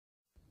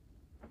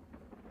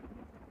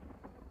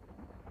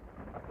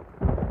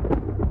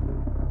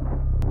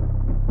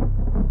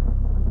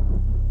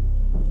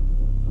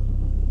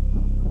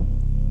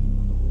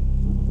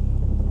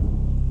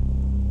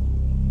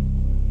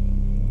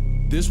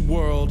This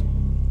world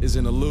is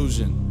an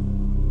illusion.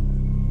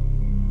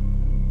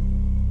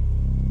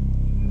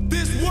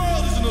 This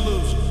world is an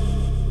illusion.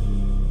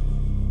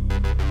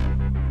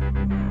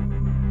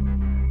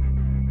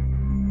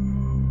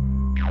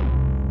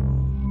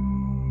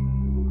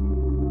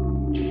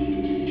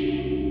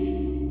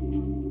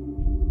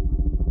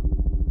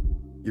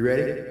 You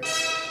ready?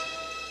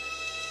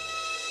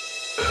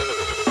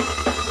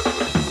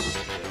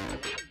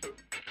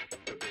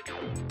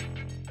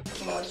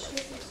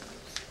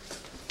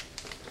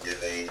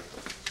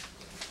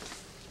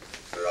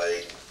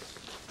 Right.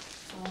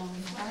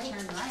 Gotta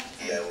turn right.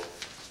 Yeah.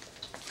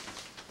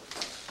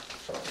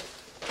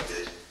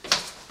 Good.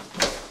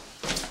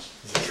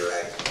 You're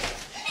right.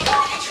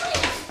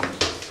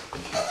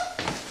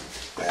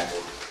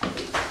 Backward.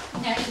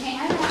 No, you can't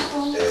have an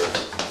apple.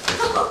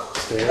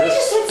 Stairs. They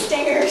just said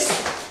stairs.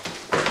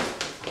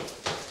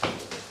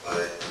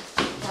 Right.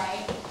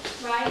 Right.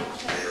 Right.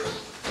 Stairs.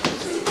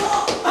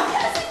 Wall.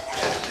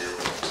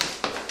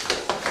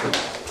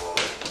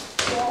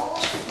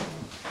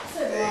 I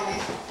said wrong.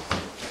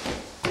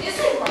 You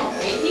said wrong,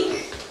 baby.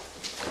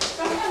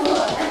 Don't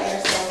look. Okay?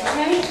 Is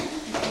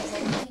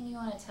there anything you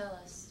want to tell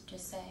us?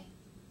 Just say.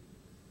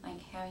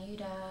 Like how you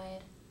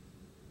died.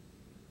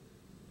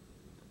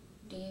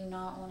 Do you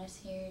not want us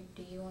here?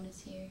 Do you want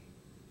us here?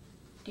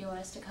 Do you want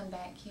us to come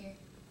back here?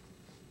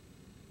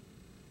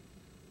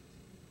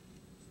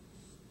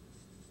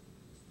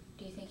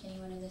 Do you think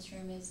anyone in this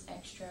room is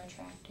extra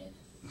attractive?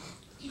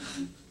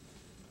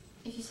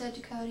 If you said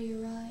Dakota,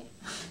 you're right.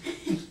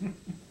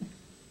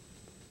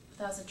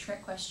 That was a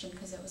trick question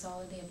because it was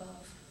all of the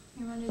above.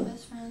 You want to do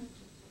best friend?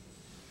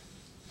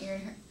 You're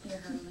her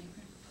only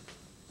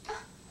friend.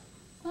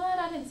 What?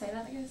 I didn't say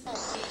that. I guess.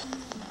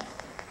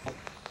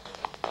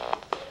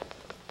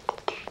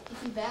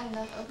 If you're bad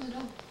enough, open the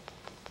door.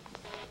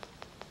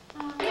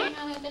 Oh, you're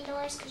not open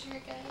doors because you're a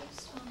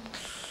ghost.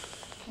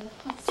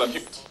 Fuck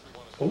you.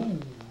 Oh,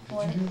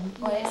 What did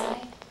it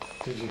say?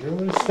 did you hear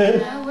what it said?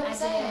 No, what did it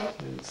say?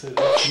 It said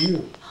it's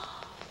you.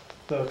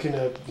 Okay,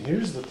 now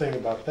here's the thing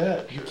about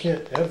that. You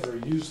can't ever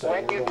use that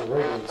word on the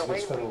radio. It's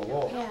against federal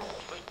law. Yeah.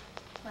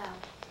 Wow.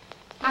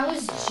 I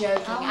was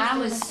joking. I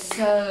was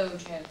so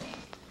joking.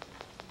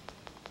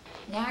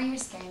 Now you're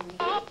scaring me.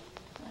 I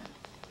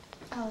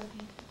love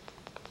you.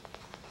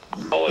 I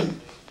don't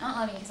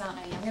love you because I don't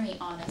know you. I'm going to be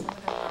honest. I'm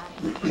not going to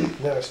lie to you.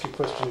 Now ask your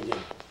question again.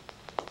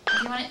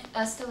 If you want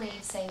us to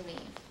leave, say leave.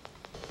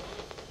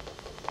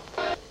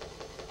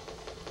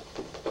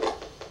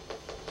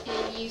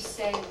 And you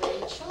say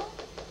Rachel?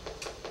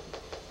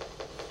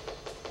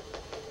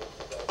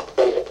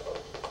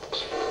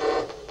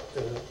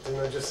 Didn't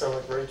I just sound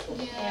like Rachel?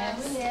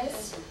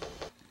 Yes.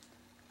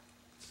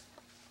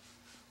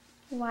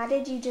 Why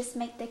did you just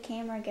make the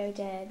camera go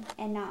dead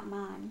and not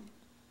mine?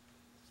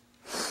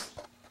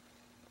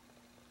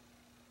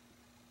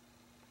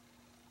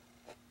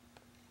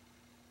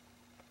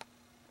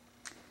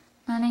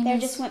 My name There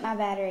is... just went my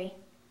battery.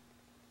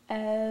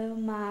 Oh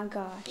my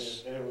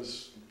gosh. And it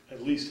was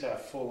at least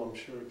half full, I'm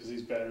sure, because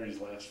these batteries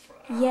last for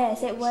hours.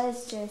 Yes, it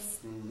was just.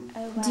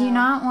 Oh wow. Do you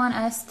not want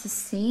us to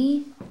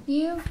see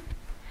you?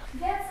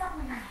 Dad, stop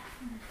looking.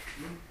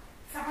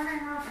 Stop running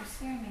around for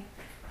scaring me.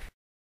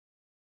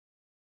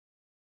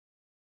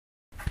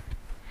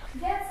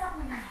 Dad, stop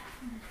looking.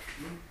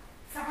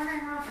 Stop running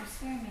around for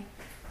scaring me.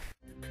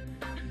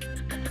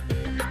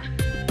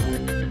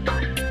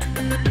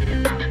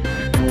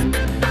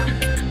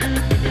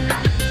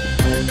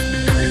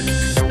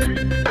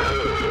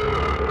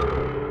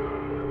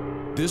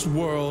 This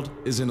world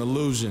is an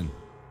illusion.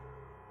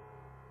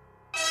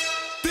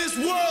 This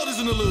world is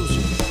an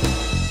illusion.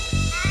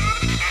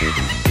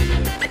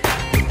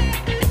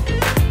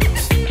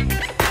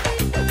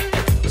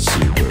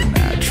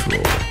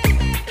 Supernatural.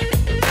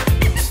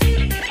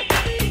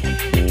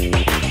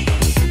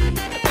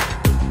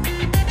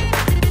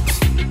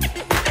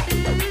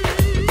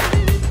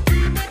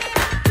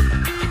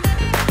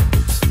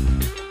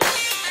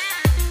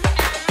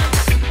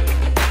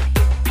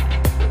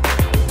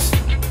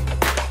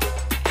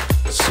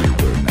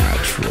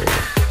 Supernatural.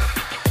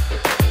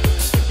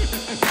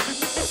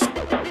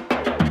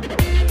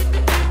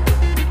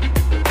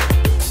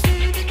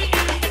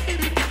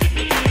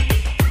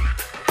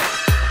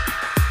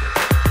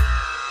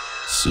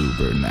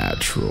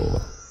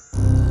 Supernatural.